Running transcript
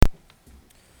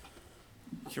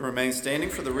You can remain standing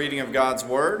for the reading of God's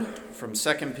Word from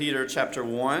 2 Peter chapter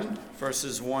 1,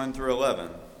 verses 1 through 11.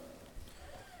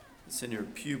 It's in your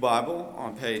Pew Bible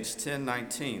on page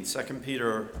 1019, 2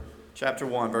 Peter chapter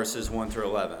 1, verses 1 through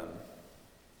 11.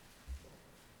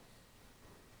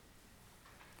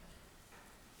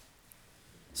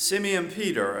 Simeon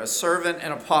Peter, a servant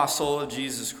and apostle of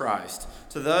Jesus Christ,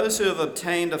 to those who have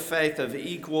obtained a faith of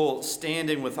equal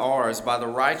standing with ours by the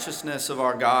righteousness of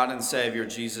our God and Savior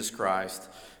Jesus Christ,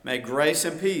 may grace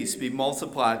and peace be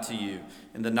multiplied to you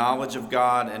in the knowledge of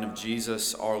God and of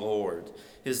Jesus our Lord.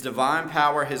 His divine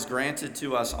power has granted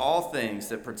to us all things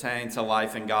that pertain to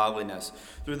life and godliness,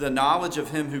 through the knowledge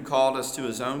of him who called us to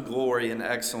his own glory and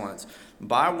excellence,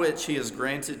 by which he has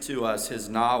granted to us his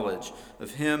knowledge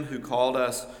of him who called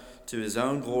us to his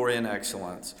own glory and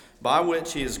excellence, by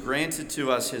which he has granted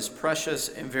to us his precious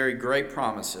and very great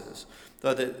promises,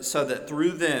 so that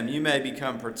through them you may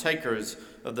become partakers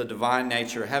of the divine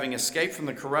nature, having escaped from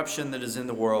the corruption that is in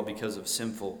the world because of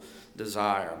sinful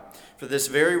desire. For this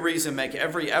very reason, make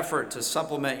every effort to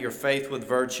supplement your faith with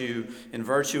virtue, and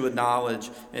virtue with knowledge,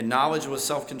 and knowledge with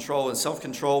self-control, and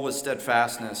self-control with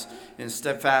steadfastness, and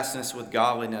steadfastness with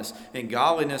godliness, and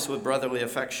godliness with brotherly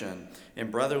affection,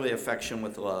 and brotherly affection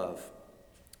with love.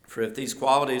 For if these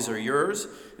qualities are yours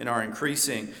and are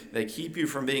increasing, they keep you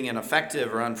from being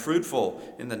ineffective or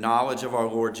unfruitful in the knowledge of our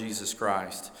Lord Jesus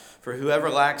Christ. For whoever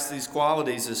lacks these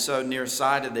qualities is so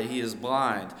nearsighted that he is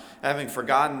blind, having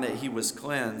forgotten that he was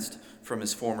cleansed from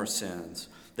his former sins.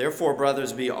 Therefore,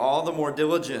 brothers, be all the more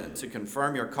diligent to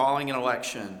confirm your calling and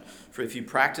election. For if you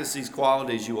practice these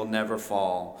qualities, you will never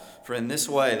fall. For in this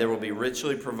way there will be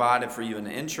richly provided for you an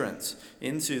entrance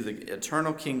into the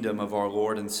eternal kingdom of our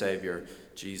Lord and Savior,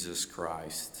 Jesus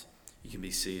Christ. You can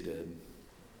be seated.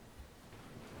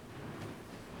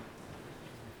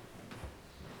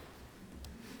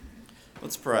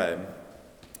 Let's pray.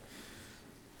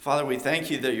 Father, we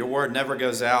thank you that your word never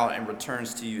goes out and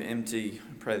returns to you empty.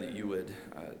 I pray that you would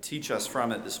teach us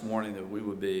from it this morning, that we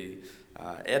would be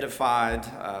edified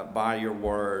by your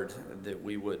word, that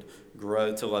we would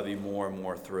grow to love you more and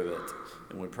more through it.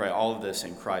 And we pray all of this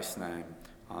in Christ's name.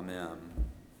 Amen.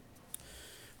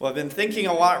 Well, I've been thinking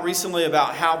a lot recently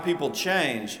about how people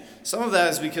change. Some of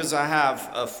that is because I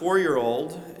have a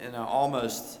 4-year-old and an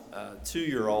almost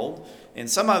 2-year-old. And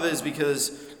some of it is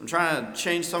because I'm trying to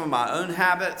change some of my own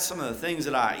habits, some of the things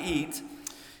that I eat.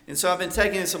 And so I've been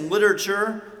taking some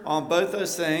literature on both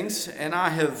those things, and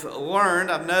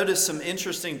I've noticed some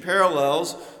interesting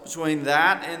parallels between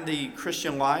that and the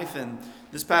Christian life, and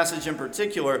this passage in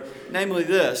particular, namely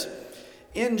this.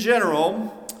 In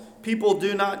general, people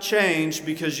do not change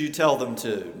because you tell them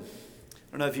to.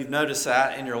 I don't know if you've noticed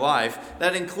that in your life.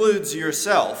 That includes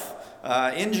yourself.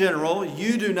 In general,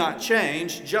 you do not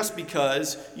change just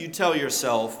because you tell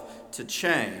yourself to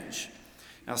change.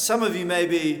 Now, some of you may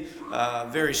be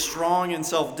very strong in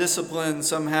self-discipline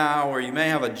somehow, or you may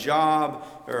have a job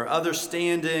or other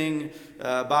standing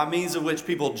by means of which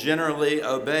people generally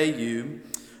obey you.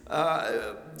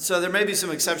 So there may be some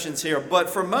exceptions here,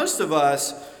 but for most of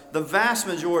us, the vast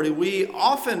majority, we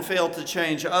often fail to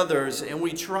change others, and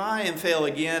we try and fail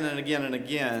again and again and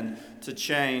again to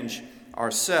change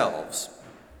ourselves.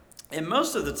 And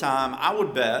most of the time, I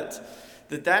would bet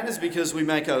that is because we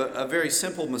make a very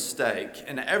simple mistake,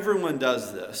 and everyone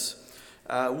does this.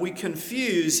 We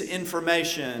confuse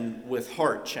information with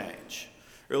heart change,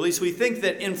 or at least we think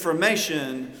that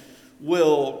information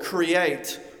will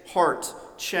create heart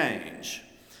change.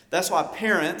 That's why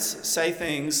parents say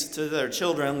things to their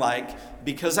children like,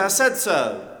 "Because I said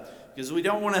so," because we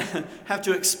don't want to have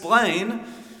to explain.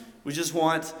 We just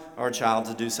want our child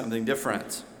to do something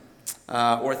different.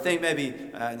 Or think maybe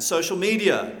in social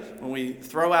media, when we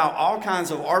throw out all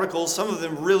kinds of articles, some of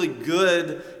them really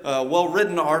good,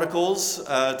 well-written articles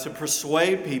to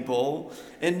persuade people,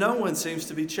 and no one seems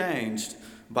to be changed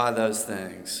by those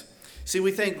things. See,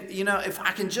 we think, if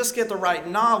I can just get the right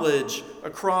knowledge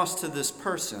across to this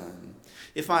person,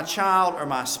 if my child or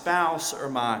my spouse or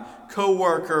my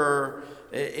coworker,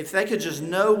 if they could just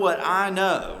know what I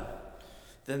know,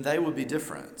 then they would be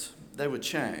different. They would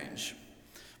change.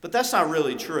 But that's not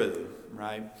really true,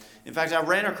 right? In fact, I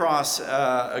ran across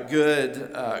a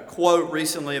good quote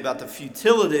recently about the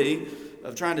futility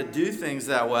of trying to do things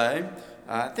that way.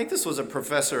 I think this was a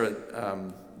professor at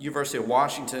University of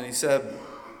Washington. He said,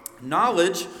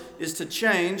 "Knowledge is to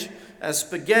change as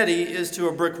spaghetti is to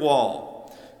a brick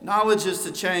wall. Knowledge is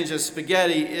to change as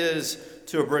spaghetti is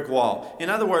to a brick wall."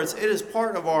 In other words, it is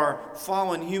part of our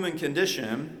fallen human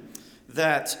condition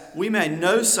that we may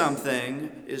know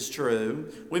something is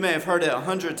true, we may have heard it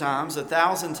 100 times,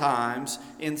 1,000 times,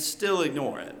 and still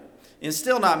ignore it. and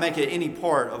still not make it any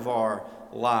part of our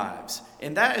lives.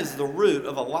 And that is the root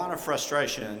of a lot of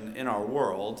frustration in our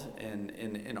world and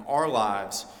in our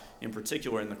lives in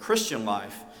particular, in the Christian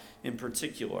life in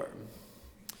particular.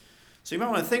 So you might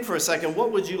want to think for a second,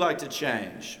 what would you like to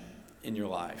change in your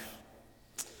life?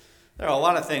 There are a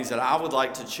lot of things that I would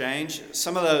like to change.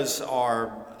 Some of those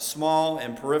are small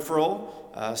and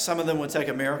peripheral. Some of them would take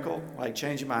a miracle, like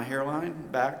changing my hairline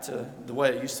back to the way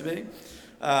it used to be.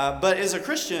 But as a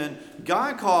Christian,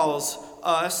 God calls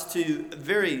us to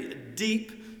very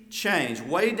deep change,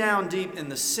 way down deep in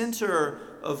the center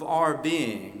of our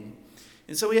being.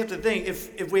 And so we have to think,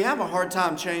 if we have a hard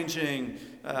time changing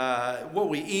what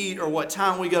we eat or what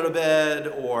time we go to bed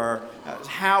or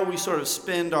how we sort of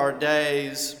spend our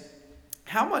days,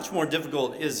 how much more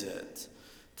difficult is it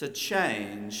to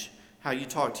change how you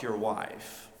talk to your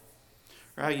wife,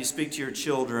 or how you speak to your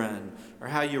children, or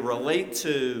how you relate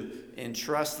to and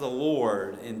trust the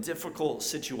Lord in difficult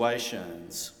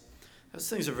situations? Those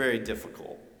things are very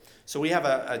difficult. So we have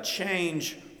a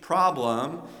change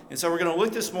problem, and so we're going to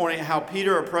look this morning at how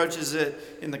Peter approaches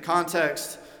it in the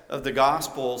context of the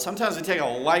gospel. Sometimes we take a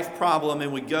life problem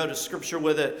and we go to Scripture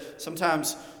with it.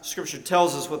 Sometimes Scripture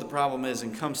tells us what the problem is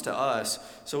and comes to us.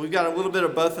 So we've got a little bit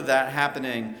of both of that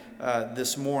happening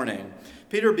this morning.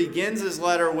 Peter begins his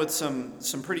letter with some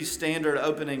pretty standard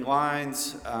opening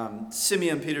lines.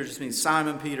 Simeon Peter just means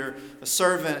Simon Peter, a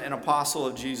servant and apostle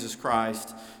of Jesus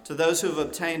Christ, to those who have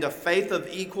obtained a faith of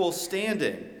equal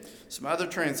standing. Some other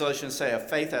translations say a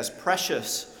faith as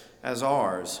precious as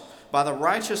ours. By the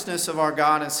righteousness of our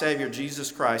God and Savior,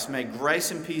 Jesus Christ, may grace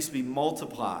and peace be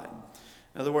multiplied.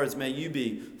 In other words, may you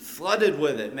be flooded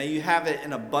with it. May you have it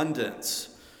in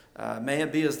abundance. May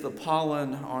it be as the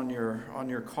pollen on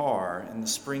your car in the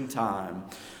springtime.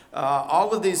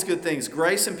 All of these good things,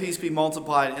 grace and peace be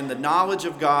multiplied in the knowledge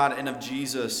of God and of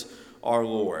Jesus our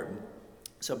Lord.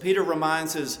 So Peter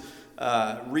reminds his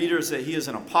readers that he is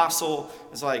an apostle.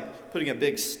 It's like putting a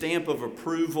big stamp of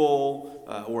approval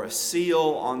or a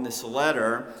seal on this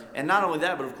letter. And not only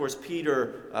that, but of course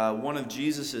Peter, one of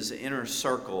Jesus' inner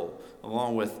circle,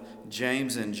 along with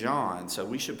James and John. So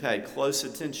we should pay close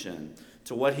attention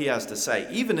to what he has to say,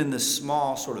 even in this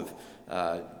small sort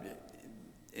of,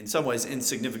 in some ways,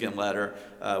 insignificant letter.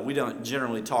 We don't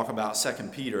generally talk about 2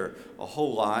 Peter a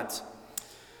whole lot.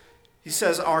 He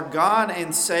says, our God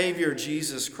and Savior,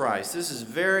 Jesus Christ. This is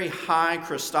very high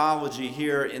Christology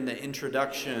here in the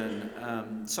introduction.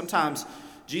 Sometimes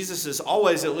Jesus is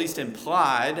always at least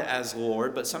implied as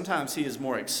Lord, but sometimes he is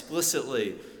more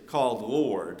explicitly called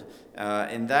Lord.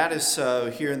 And that is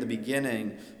so here in the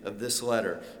beginning of this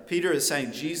letter. Peter is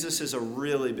saying Jesus is a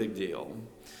really big deal.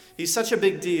 He's such a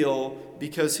big deal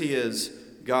because he is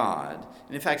God.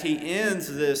 And in fact, he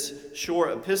ends this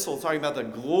short epistle talking about the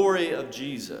glory of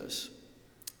Jesus.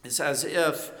 It's as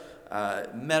if,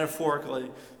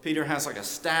 metaphorically, Peter has like a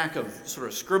stack of sort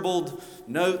of scribbled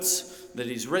notes that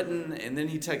he's written, and then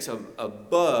he takes a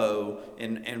bow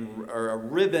or a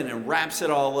ribbon and wraps it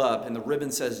all up, and the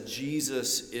ribbon says,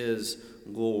 Jesus is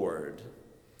Lord.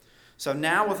 So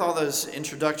now with all those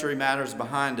introductory matters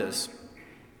behind us,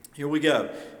 here we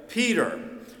go. Peter,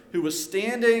 who was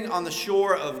standing on the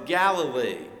shore of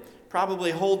Galilee, probably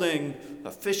holding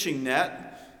a fishing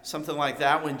net, something like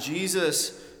that, when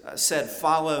Jesus said,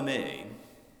 follow me.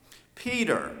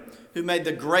 Peter, who made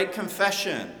the great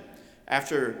confession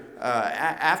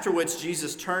after which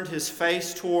Jesus turned his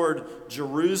face toward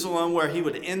Jerusalem, where he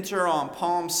would enter on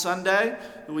Palm Sunday,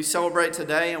 that we celebrate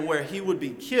today, and where he would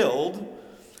be killed.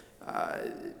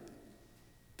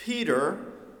 Peter,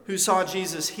 who saw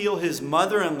Jesus heal his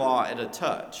mother-in-law at a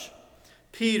touch.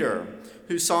 Peter,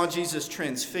 who saw Jesus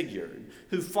transfigured,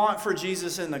 who fought for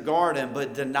Jesus in the garden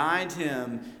but denied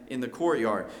him in the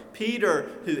courtyard. Peter,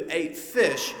 who ate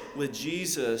fish with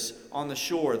Jesus on the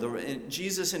shore.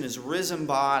 Jesus in his risen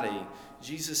body,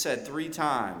 Jesus said 3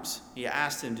 times, he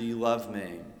asked him, do you love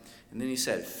me? And then he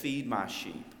said, feed my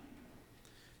sheep.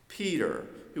 Peter,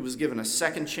 who was given a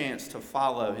second chance to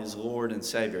follow his Lord and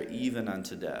Savior, even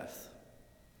unto death.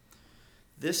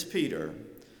 This Peter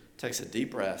takes a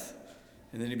deep breath,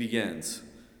 and then he begins.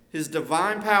 His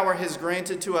divine power has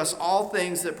granted to us all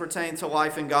things that pertain to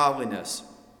life and godliness,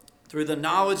 through the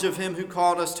knowledge of him who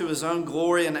called us to his own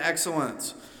glory and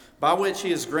excellence, by which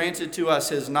he has granted to us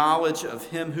his knowledge of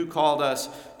him who called us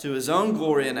to his own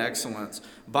glory and excellence,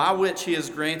 by which he has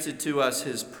granted to us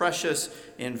his precious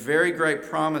and very great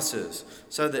promises,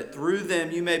 so that through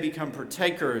them you may become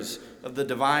partakers of the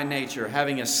divine nature,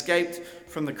 having escaped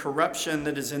from the corruption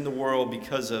that is in the world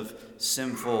because of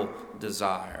sinful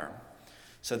desire.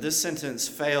 So this sentence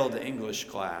failed English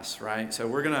class, right? So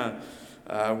we're going to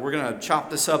We're going to chop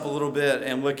this up a little bit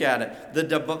and look at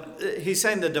it. He's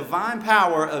saying the divine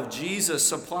power of Jesus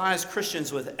supplies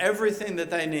Christians with everything that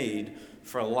they need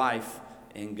for life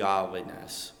in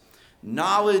godliness.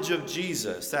 Knowledge of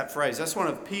Jesus, that phrase, that's one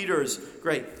of Peter's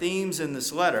great themes in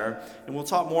this letter, and we'll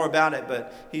talk more about it,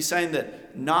 but he's saying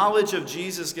that knowledge of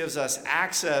Jesus gives us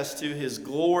access to his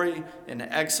glory and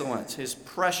excellence, his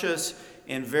precious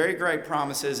and very great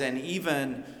promises, and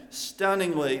even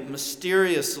stunningly,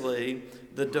 mysteriously,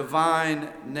 the divine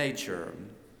nature.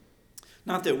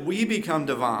 Not that we become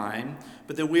divine,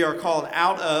 but that we are called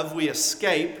out of, we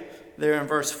escape, there in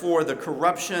verse 4, the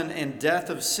corruption and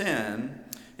death of sin,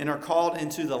 and are called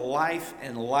into the life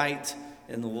and light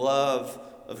and love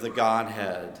of the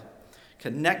Godhead.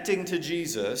 Connecting to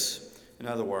Jesus, in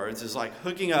other words, is like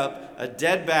hooking up a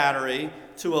dead battery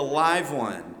to a live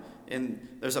one. And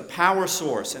there's a power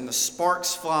source, and the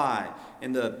sparks fly,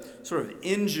 and the sort of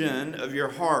engine of your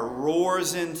heart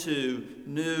roars into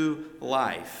new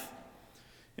life.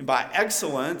 And by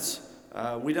excellence,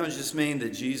 we don't just mean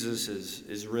that Jesus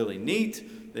is really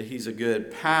neat, that he's a good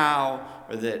pal,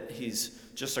 or that he's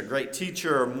just a great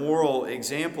teacher or moral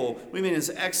example. We mean his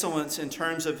excellence in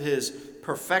terms of his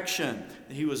perfection.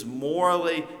 He was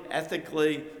morally,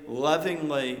 ethically,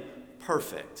 lovingly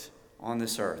perfect on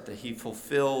this earth, that he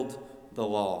fulfilled the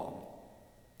law.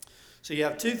 So you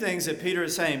have two things that Peter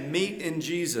is saying meet in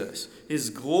Jesus. His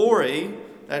glory,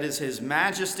 that is his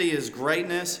majesty, his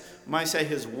greatness, we might say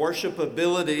his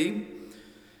worshipability,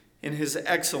 and his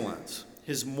excellence,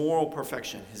 his moral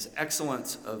perfection, his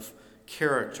excellence of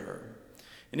character.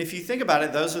 And if you think about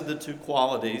it, those are the two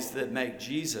qualities that make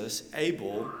Jesus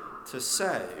able to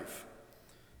save.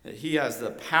 That he has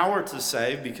the power to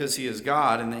save because he is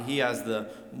God, and that he has the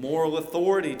moral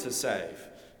authority to save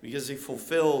because he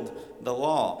fulfilled the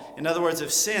law. In other words,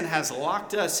 if sin has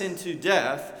locked us into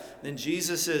death, then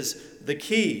Jesus is the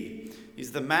key.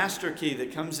 He's the master key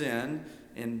that comes in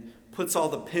and puts all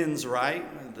the pins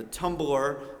right, the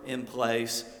tumbler in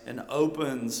place, and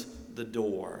opens the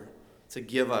door to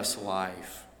give us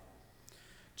life.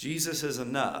 Jesus is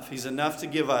enough. He's enough to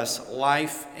give us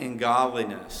life and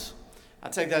godliness. I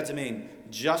take that to mean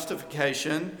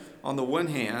justification on the one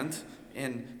hand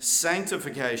and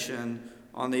sanctification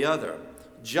on the other.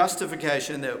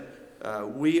 Justification, that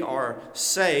we are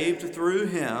saved through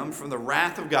him from the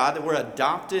wrath of God, that we're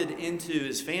adopted into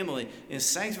his family. And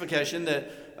sanctification,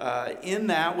 that in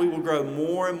that we will grow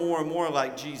more and more and more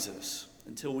like Jesus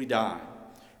until we die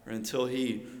or until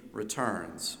he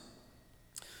returns.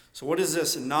 So what is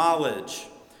this knowledge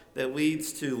that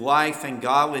leads to life and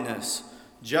godliness,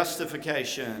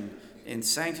 justification and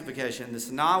sanctification?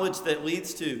 This knowledge that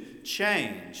leads to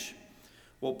change.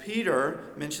 Well,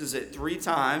 Peter mentions it 3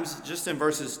 times just in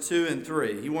verses 2 and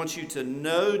 3. He wants you to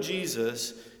know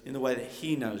Jesus in the way that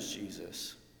he knows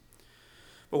Jesus.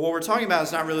 But what we're talking about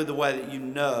is not really the way that you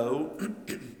know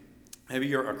maybe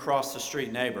your across the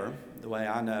street neighbor, the way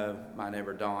I know my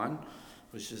neighbor Dawn,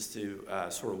 which is to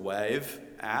sort of wave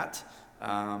at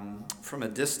from a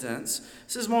distance.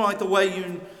 This is more like the way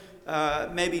you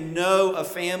maybe know a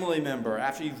family member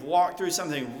after you've walked through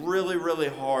something really, really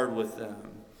hard with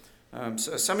them.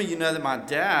 So some of you know that my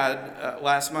dad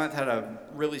last month had a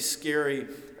really scary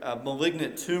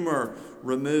malignant tumor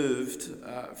removed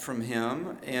from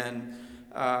him. And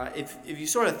if you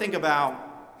sort of think about,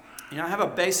 I have a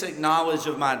basic knowledge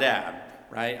of my dad,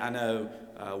 right? I know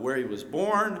where he was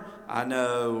born. I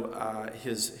know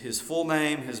his full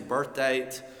name, his birth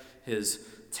date, his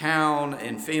town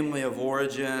and family of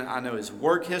origin. I know his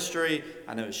work history.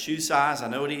 I know his shoe size. I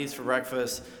know what he eats for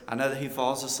breakfast. I know that he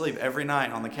falls asleep every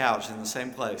night on the couch in the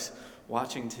same place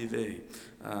watching TV.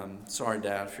 Sorry,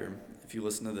 Dad, if you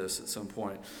listen to this at some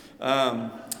point.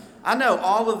 I know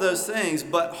all of those things,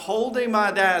 but holding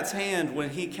my dad's hand when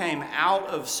he came out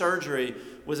of surgery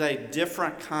was a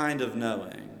different kind of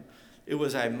knowing. It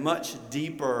was a much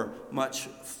deeper, much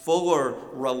fuller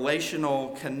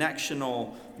relational,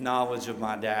 connectional knowledge of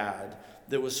my dad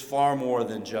that was far more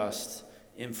than just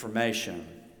information.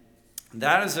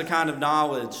 That is the kind of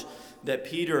knowledge that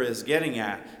Peter is getting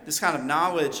at. This kind of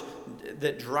knowledge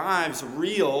that drives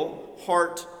real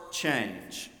heart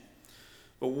change.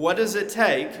 But what does it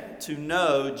take to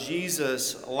know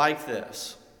Jesus like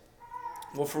this?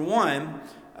 Well, for one,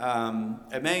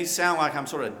 it may sound like I'm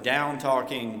sort of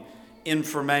down-talking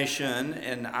information,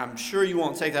 and I'm sure you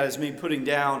won't take that as me putting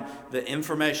down the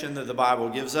information that the Bible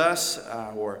gives us,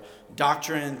 or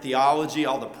doctrine, theology,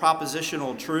 all the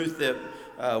propositional truth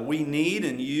that we need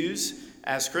and use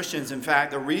as Christians. In fact,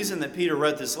 the reason that Peter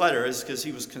wrote this letter is because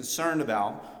he was concerned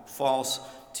about false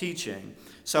teaching.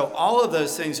 So all of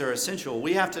those things are essential.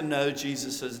 We have to know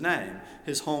Jesus' name,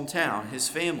 his hometown, his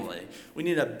family. We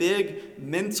need a big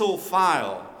mental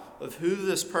file of who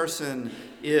this person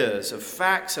is, of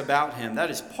facts about him.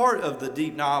 That is part of the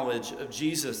deep knowledge of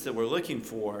Jesus that we're looking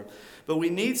for. But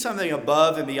we need something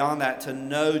above and beyond that to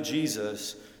know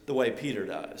Jesus the way Peter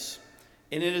does.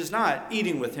 And it is not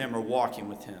eating with him or walking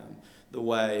with him the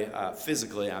way,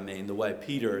 physically, the way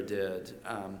Peter did.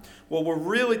 What we're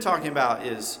really talking about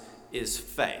is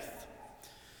faith.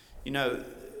 You know,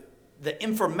 the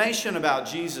information about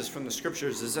Jesus from the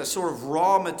scriptures is that sort of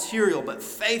raw material, but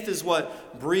faith is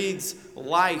what breathes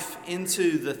life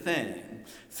into the thing.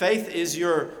 Faith is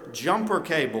your jumper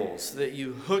cables that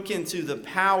you hook into the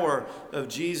power of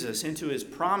Jesus, into his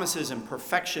promises and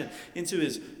perfection, into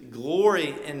his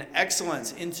glory and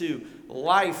excellence, into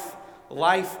life,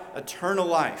 eternal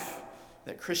life,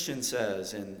 that Christian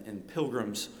says in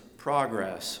Pilgrim's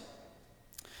Progress.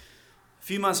 A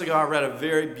few months ago, I read a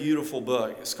very beautiful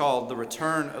book. It's called The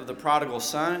Return of the Prodigal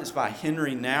Son. It's by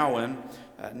Henry Nouwen.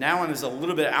 Nouwen is a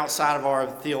little bit outside of our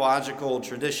theological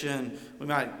tradition. We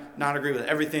might not agree with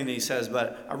everything that he says,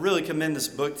 but I really commend this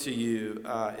book to you.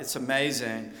 It's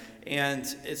amazing. And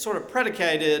it's sort of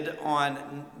predicated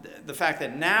on the fact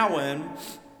that Nouwen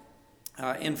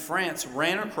in France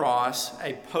ran across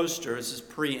a poster. This is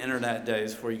pre-internet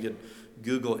days before you could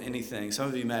Google anything. Some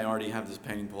of you may already have this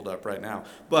painting pulled up right now.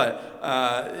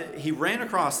 But he ran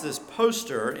across this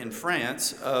poster in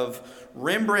France of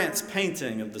Rembrandt's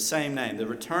painting of the same name, The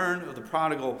Return of the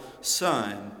Prodigal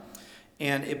Son.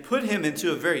 And it put him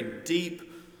into a very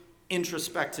deep,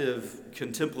 introspective,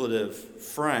 contemplative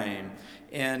frame.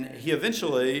 And he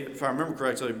eventually, if I remember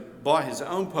correctly, bought his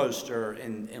own poster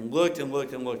and looked and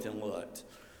looked and looked and looked.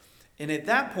 And at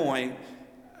that point,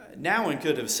 Nouwen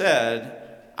could have said,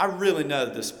 I really know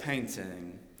this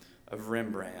painting of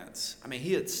Rembrandt's.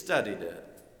 He had studied it,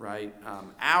 right?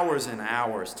 Hours and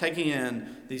hours, taking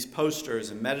in these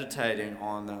posters and meditating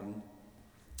on them.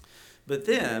 But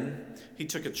then he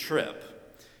took a trip.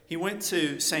 He went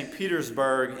to St.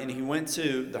 Petersburg and he went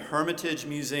to the Hermitage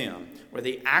Museum, where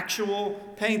the actual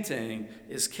painting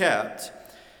is kept.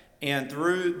 And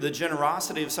through the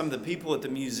generosity of some of the people at the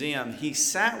museum, he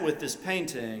sat with this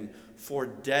painting for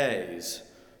days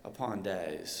upon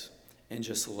days and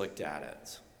just looked at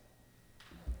it,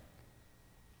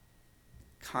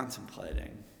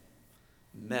 contemplating,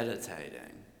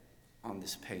 meditating on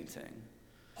this painting.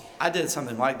 I did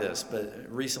something like this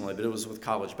recently, but it was with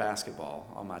college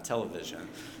basketball on my television,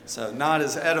 so not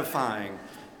as edifying,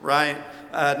 right?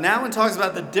 Nouwen talks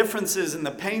about the differences in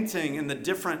the painting and the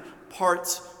different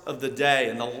parts of the day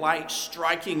and the light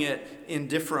striking it in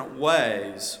different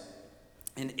ways,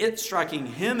 and it striking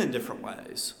him in different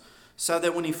ways, so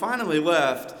that when he finally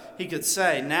left, he could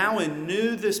say, Nouwen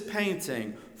knew this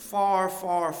painting far,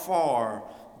 far, far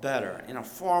better, in a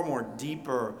far more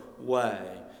deeper way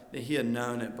than he had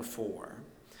known it before.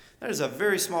 That is a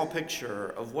very small picture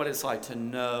of what it's like to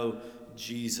know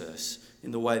Jesus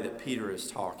in the way that Peter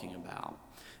is talking about.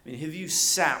 Have you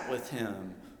sat with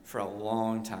him for a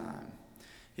long time?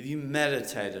 Have you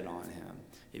meditated on him?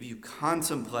 Have you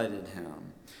contemplated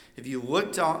him? Have you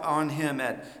looked on him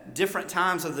at different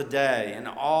times of the day in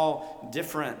all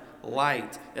different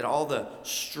light, at all the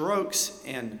strokes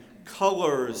and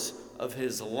colors of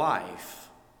his life?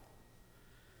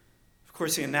 Of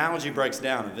course, the analogy breaks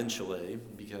down eventually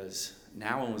because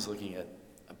Nouwen was looking at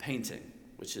a painting,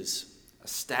 which is a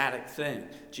static thing.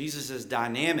 Jesus is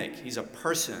dynamic. He's a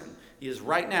person. He is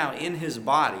right now in his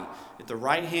body at the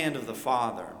right hand of the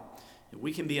Father. And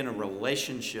we can be in a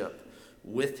relationship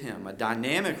with him, a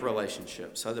dynamic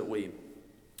relationship, so that we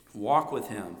walk with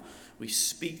him. We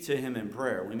speak to him in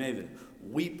prayer. We may even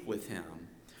weep with him.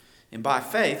 And by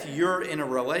faith, you're in a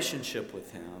relationship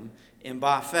with him. And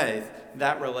by faith,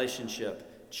 that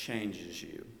relationship changes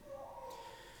you.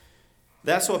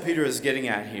 That's what Peter is getting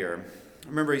at here.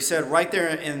 Remember, he said right there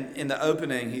in the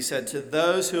opening, he said, to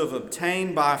those who have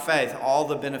obtained by faith all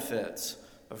the benefits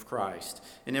of Christ.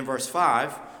 And in verse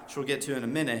 5, which we'll get to in a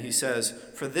minute, he says,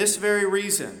 for this very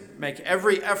reason, make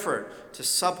every effort to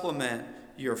supplement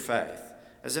your faith.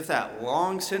 As if that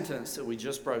long sentence that we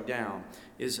just broke down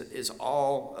is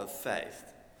all of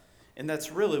faith. And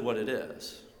that's really what it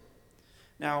is.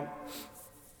 Now,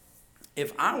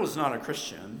 if I was not a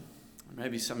Christian,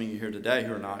 maybe some of you here today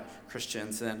who are not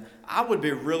Christians, then I would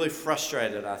be really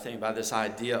frustrated, I think, by this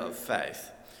idea of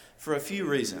faith for a few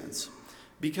reasons.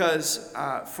 Because,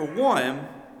 for one,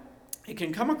 it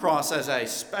can come across as a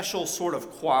special sort of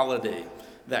quality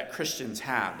that Christians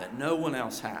have that no one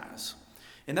else has.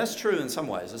 And that's true in some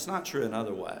ways. It's not true in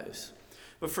other ways.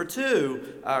 But for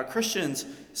two, Christians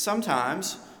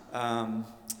sometimes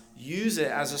use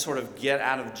it as a sort of get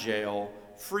out of jail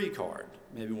free card.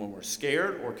 Maybe when we're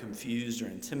scared or confused or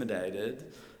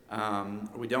intimidated,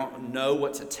 we don't know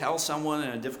what to tell someone in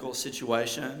a difficult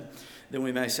situation, then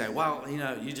we may say, well,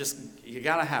 you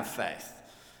got to have faith.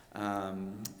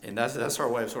 And that's our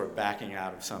way of sort of backing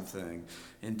out of something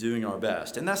and doing our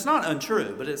best. And that's not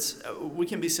untrue, but we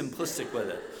can be simplistic with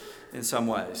it in some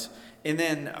ways. And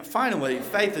then finally,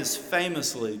 faith is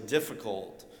famously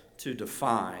difficult to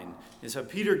define. And so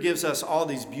Peter gives us all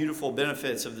these beautiful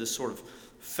benefits of this sort of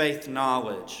faith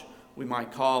knowledge, we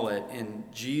might call it, in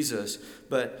Jesus.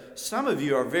 But some of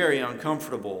you are very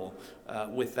uncomfortable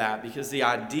with that because the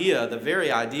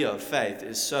very idea of faith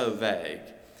is so vague.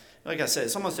 Like I said,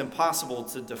 it's almost impossible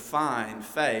to define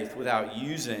faith without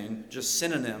using just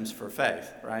synonyms for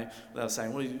faith, right? Without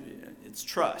saying, well, it's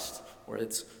trust or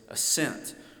it's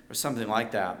assent or something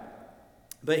like that.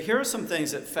 But here are some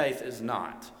things that faith is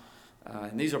not.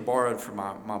 And these are borrowed from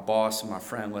my boss and my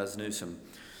friend Les Newsom.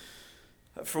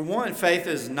 For one, faith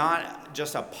is not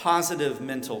just a positive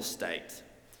mental state.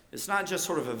 It's not just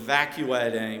sort of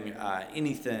evacuating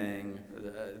anything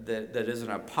that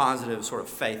isn't a positive sort of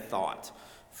faith thought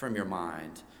from your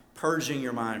mind, purging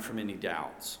your mind from any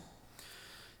doubts.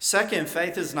 Second,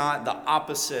 faith is not the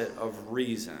opposite of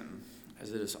reason,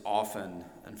 as it is often,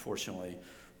 unfortunately,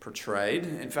 portrayed.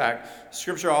 In fact,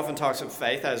 Scripture often talks of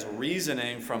faith as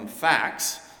reasoning from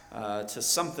facts to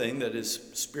something that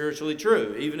is spiritually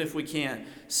true, even if we can't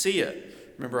see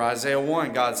it. Remember Isaiah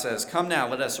 1, God says, "Come now,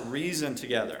 let us reason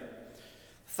together."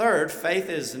 Third, faith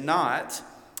is not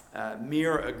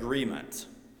mere agreement.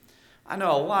 I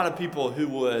know a lot of people who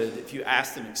would, if you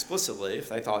asked them explicitly, if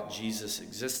they thought Jesus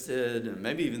existed, and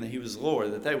maybe even that he was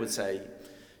Lord, that they would say,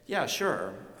 yeah,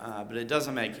 sure, but it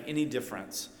doesn't make any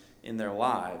difference in their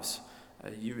lives.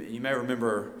 You may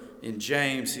remember in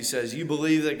James, he says, "You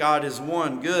believe that God is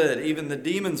one, good, even the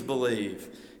demons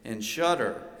believe and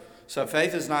shudder." So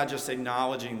faith is not just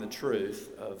acknowledging the truth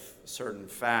of certain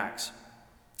facts.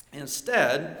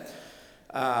 Instead,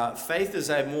 faith is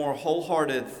a more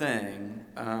wholehearted thing.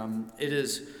 It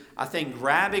is, I think,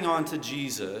 grabbing onto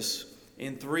Jesus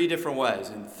in three different ways: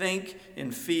 in think,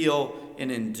 in feel,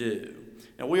 and in do.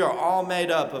 Now, we are all made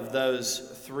up of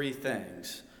those three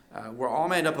things. We're all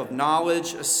made up of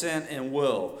knowledge, assent, and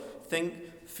will.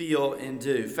 Think, feel, and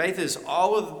do. Faith is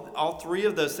all three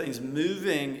of those things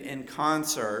moving in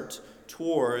concert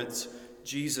towards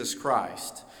Jesus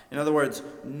Christ. In other words,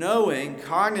 knowing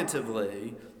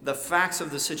cognitively the facts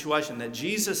of the situation, that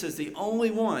Jesus is the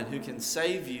only one who can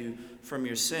save you from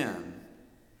your sin.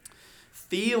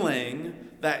 Feeling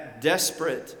that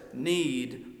desperate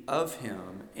need of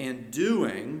him, and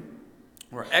doing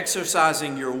or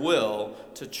exercising your will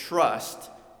to trust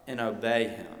and obey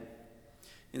him.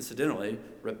 Incidentally,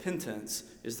 repentance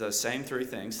is those same three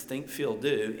things: think, feel,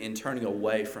 do, in turning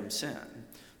away from sin.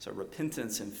 So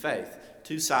repentance and faith,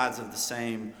 two sides of the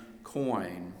same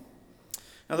coin.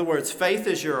 In other words, faith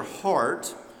is your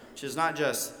heart, which is not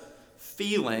just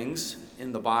feelings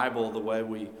in the Bible the way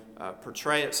we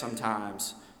portray it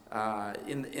sometimes.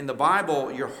 In the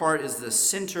Bible, your heart is the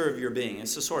center of your being.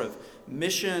 It's the sort of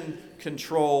mission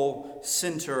control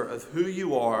center of who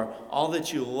you are, all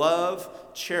that you love,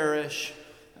 cherish,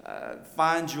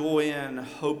 find joy in,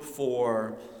 hope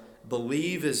for,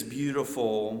 believe is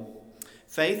beautiful.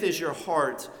 Faith is your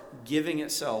heart giving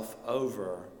itself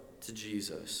over to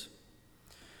Jesus.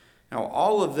 Now,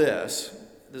 all of this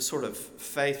sort of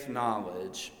faith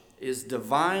knowledge, is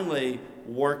divinely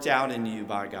worked out in you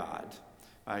by God,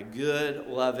 by a good,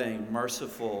 loving,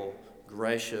 merciful,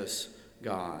 gracious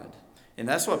God. And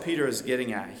that's what Peter is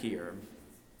getting at here.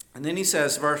 And then he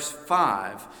says, verse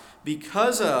 5,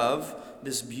 because of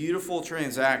this beautiful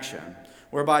transaction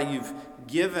whereby you've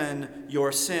given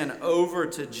your sin over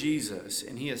to Jesus,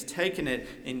 and he has taken it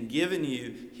and given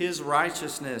you his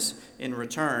righteousness in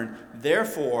return.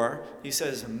 Therefore, he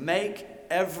says, make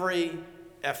every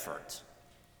effort.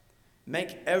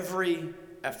 Make every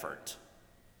effort.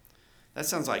 That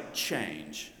sounds like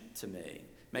change to me.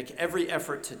 Make every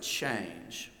effort to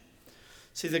change.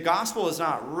 See, the gospel is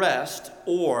not rest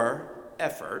or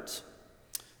effort.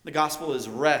 The gospel is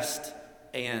rest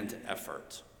and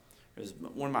effort. As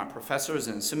one of my professors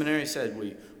in seminary said,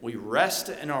 we rest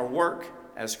in our work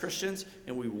as Christians,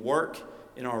 and we work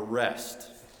in our rest.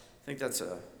 I think that's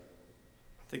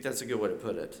a good way to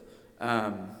put it.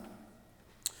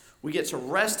 We get to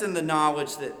rest in the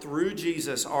knowledge that through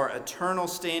Jesus, our eternal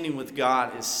standing with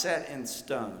God is set in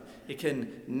stone. It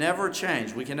can never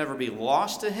change. We can never be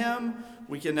lost to him.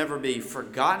 We can never be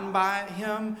forgotten by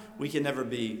him. We can never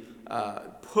be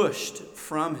pushed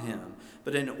from him.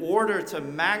 But in order to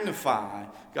magnify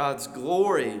God's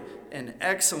glory and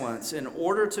excellence, in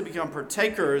order to become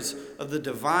partakers of the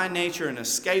divine nature and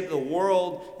escape the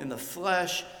world and the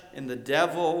flesh and the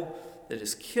devil that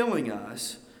is killing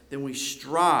us, then we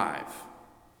strive.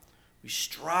 We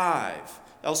strive.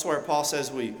 Elsewhere, Paul says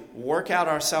we work out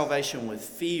our salvation with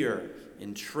fear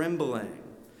and trembling.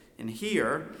 And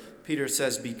here, Peter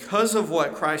says, because of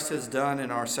what Christ has done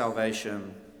in our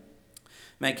salvation,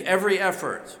 make every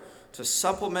effort to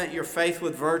supplement your faith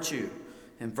with virtue,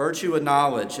 and virtue with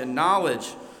knowledge, and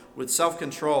knowledge with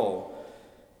self-control,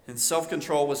 and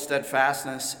self-control with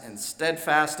steadfastness, and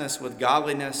steadfastness with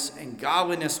godliness, and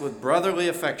godliness with brotherly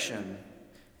affection,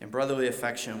 and brotherly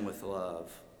affection with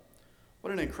love.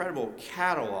 What an incredible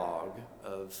catalog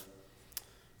of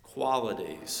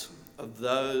qualities of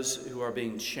those who are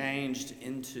being changed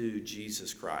into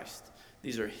Jesus Christ.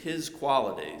 These are his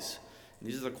qualities.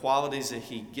 These are the qualities that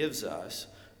he gives us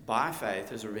by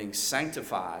faith as we're being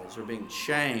sanctified, as we're being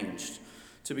changed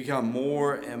to become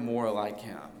more and more like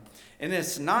him. And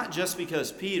it's not just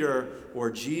because Peter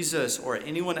or Jesus or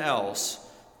anyone else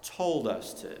told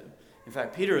us to. In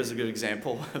fact, Peter is a good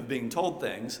example of being told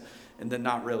things and then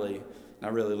not really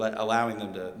allowing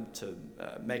them to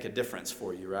make a difference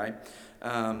for you, right?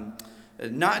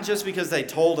 Not just because they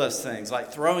told us things,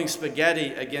 like throwing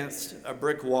spaghetti against a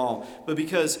brick wall, but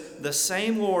because the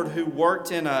same Lord who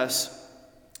worked in us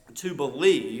to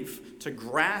believe, to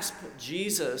grasp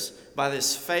Jesus by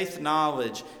this faith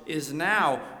knowledge, is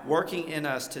now working in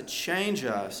us to change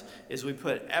us as we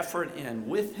put effort in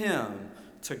with him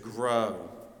to grow.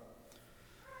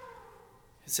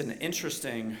 It's an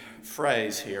interesting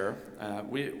phrase here.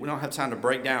 We don't have time to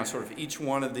break down sort of each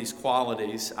one of these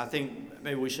qualities. I think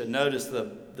maybe we should notice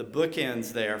the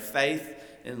bookends there, faith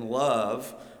and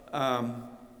love.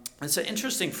 It's an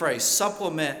interesting phrase,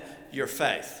 supplement your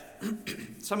faith.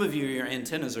 Some of you, your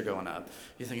antennas are going up.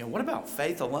 You're thinking, what about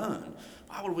faith alone?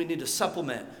 Why would we need to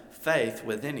supplement faith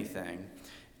with anything?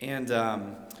 And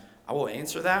I will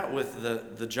answer that with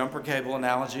the jumper cable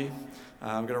analogy.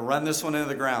 I'm going to run this one into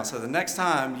the ground. So the next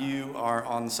time you are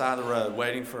on the side of the road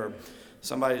waiting for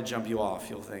somebody to jump you off,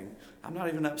 you'll think, I'm not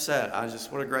even upset.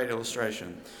 What a great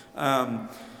illustration.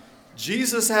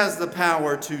 Jesus has the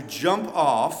power to jump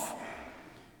off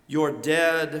your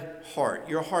dead heart,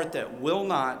 your heart that will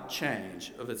not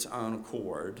change of its own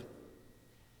accord.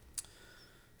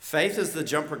 Faith is the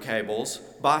jumper cables.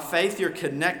 By faith, you're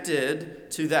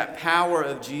connected to that power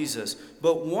of Jesus.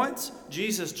 But once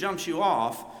Jesus jumps you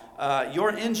off, your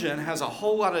engine has a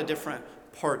whole lot of different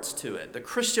parts to it. The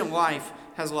Christian life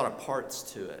has a lot of parts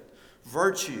to it.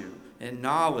 Virtue and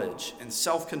knowledge and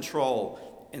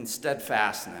self-control and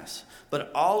steadfastness. But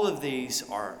all of these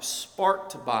are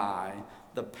sparked by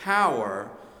the power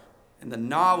and the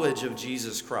knowledge of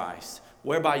Jesus Christ,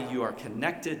 whereby you are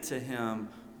connected to him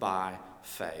by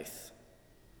faith.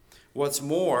 What's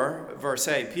more, verse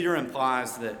 8, Peter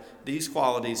implies that these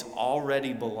qualities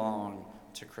already belong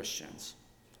to Christians.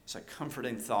 It's a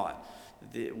comforting thought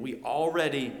that we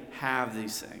already have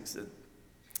these things,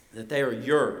 that they are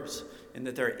yours and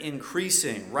that they're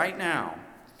increasing right now.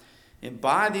 And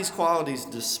by these qualities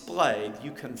displayed,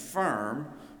 you confirm,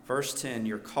 verse 10,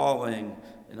 your calling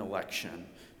and election.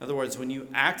 In other words, when you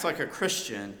act like a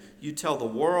Christian, you tell the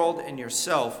world and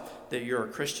yourself that you're a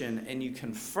Christian, and you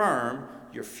confirm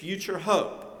your future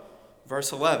hope.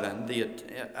 Verse 11,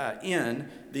 in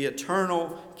the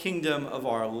eternal kingdom of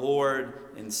our Lord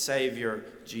and Savior,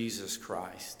 Jesus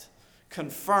Christ.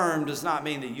 Confirm does not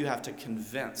mean that you have to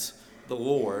convince the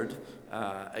Lord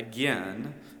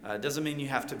again. It doesn't mean you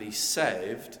have to be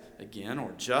saved again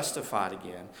or justified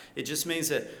again. It just means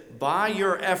that by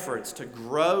your efforts to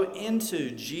grow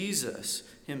into Jesus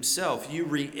himself, you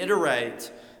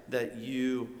reiterate that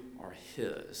you are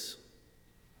his.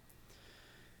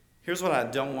 Here's what I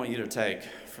don't want you to take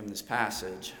from this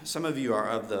passage. Some of you are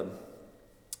of the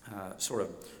sort of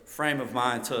frame of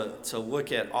mind to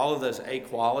look at all of those 8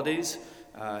 qualities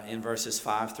in verses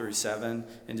 5 through 7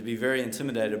 and to be very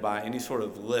intimidated by any sort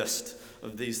of list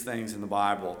of these things in the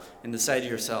Bible and to say to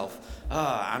yourself,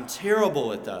 I'm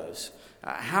terrible at those.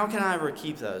 How can I ever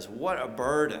keep those? What a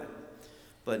burden.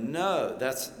 But no,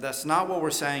 that's not what we're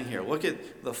saying here. Look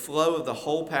at the flow of the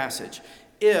whole passage.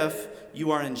 If you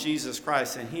are in Jesus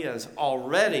Christ and he has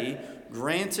already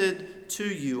granted to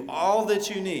you all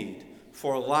that you need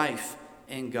for life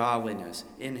and godliness.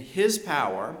 In his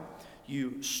power,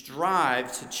 you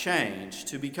strive to change,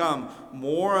 to become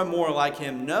more and more like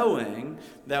him, knowing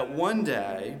that one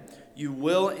day you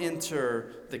will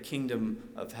enter the kingdom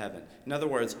of heaven. In other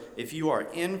words, if you are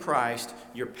in Christ,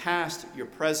 your past, your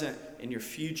present, and your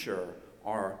future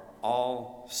are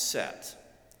all set.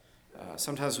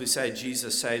 Sometimes we say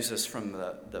Jesus saves us from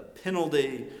the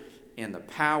penalty and the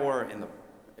power and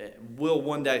will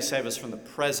one day save us from the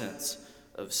presence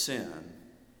of sin.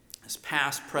 It's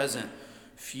past, present,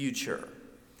 future.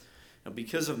 Now,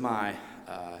 because of my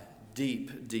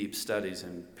deep studies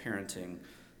in parenting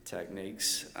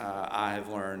techniques, I have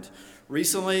learned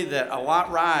recently that a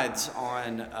lot rides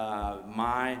on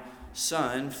my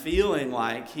son feeling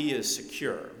like he is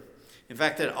secure. In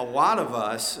fact, that a lot of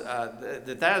us,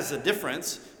 that is the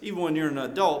difference, even when you're an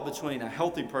adult, between a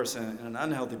healthy person and an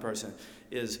unhealthy person,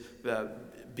 is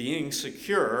being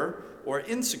secure or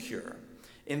insecure.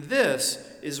 And this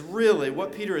is really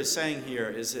what Peter is saying here,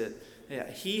 is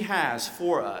that he has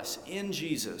for us in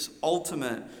Jesus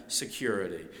ultimate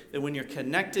security. That when you're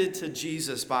connected to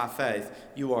Jesus by faith,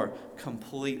 you are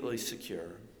completely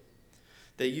secure.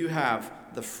 That you have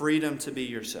the freedom to be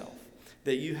yourself.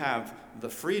 That you have the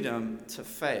freedom to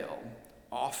fail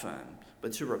often,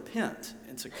 but to repent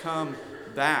and to come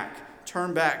back,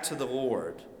 turn back to the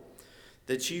Lord.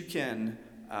 That you can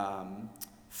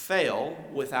fail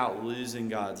without losing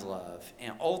God's love.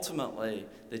 And ultimately,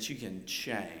 that you can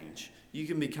change. You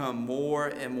can become more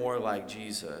and more like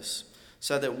Jesus,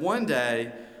 so that one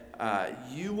day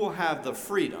you will have the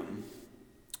freedom,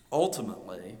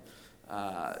 ultimately,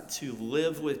 to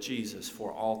live with Jesus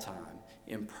for all time,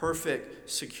 in perfect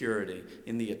security,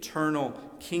 in the eternal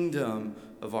kingdom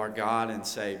of our God and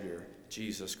Savior,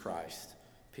 Jesus Christ,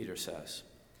 Peter says.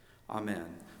 Amen.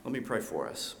 Let me pray for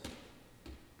us.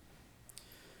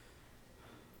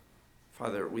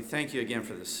 Father, we thank you again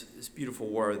for this beautiful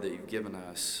word that you've given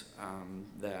us,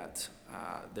 that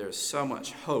there's so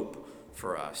much hope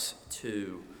for us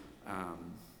to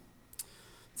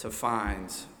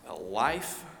find a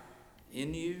life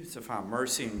in you, to find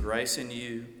mercy and grace in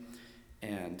you,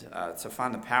 and to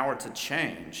find the power to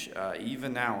change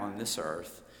even now on this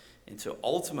earth, and to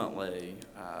ultimately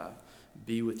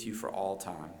be with you for all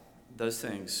time. Those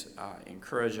things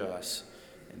encourage us,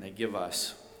 and they give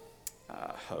us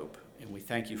hope. And we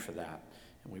thank you for that.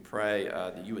 And we pray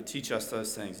that you would teach us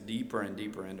those things deeper and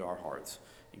deeper into our hearts.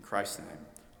 In Christ's name,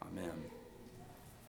 amen.